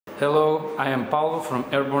Hello, I am Paulo from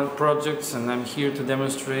Airborne Projects and I'm here to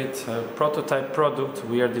demonstrate a prototype product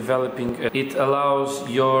we are developing. It allows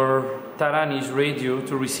your Taranis radio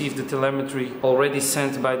to receive the telemetry already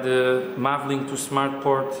sent by the Mavlink to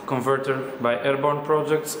SmartPort converter by Airborne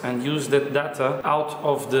Projects and use that data out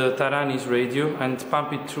of the Taranis radio and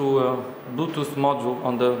pump it through a Bluetooth module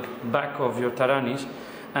on the back of your Taranis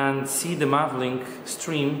and see the Mavlink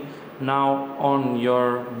stream now on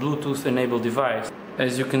your Bluetooth enabled device.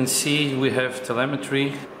 As you can see, we have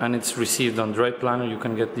telemetry and it's received on DroidPlanner. You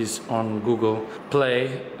can get this on Google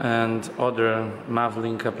Play and other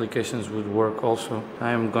Mavlink applications would work also.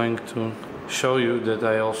 I am going to show you that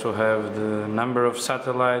I also have the number of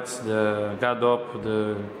satellites, the GADOP,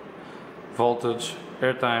 the voltage.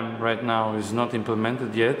 Airtime right now is not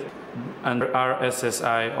implemented yet, and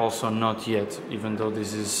RSSI also not yet, even though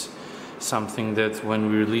this is something that when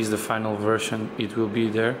we release the final version it will be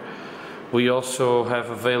there. We also have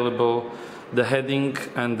available the heading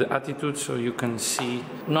and the attitude, so you can see,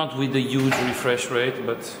 not with a huge refresh rate,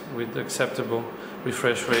 but with acceptable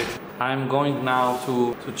refresh rate. I'm going now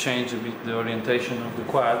to change a bit the orientation of the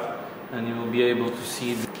quad, and you will be able to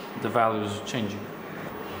see the values changing.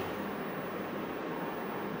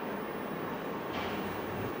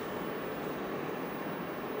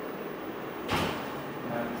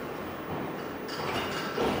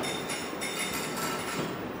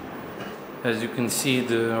 As you can see,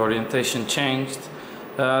 the orientation changed.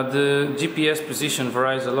 The GPS position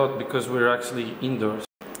varies a lot because we're actually indoors.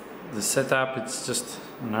 The setup, it's just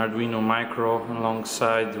an Arduino Micro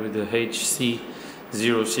alongside with the HC06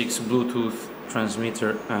 Bluetooth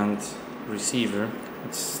transmitter and receiver.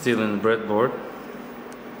 It's still in the breadboard.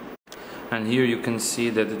 And here you can see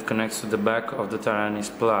that it connects to the back of the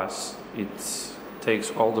taranis-plus. It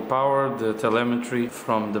takes all the power, the telemetry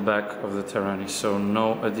from the back of the Taranis, so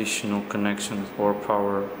no additional connections or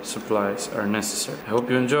power supplies are necessary. I hope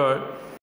you enjoy.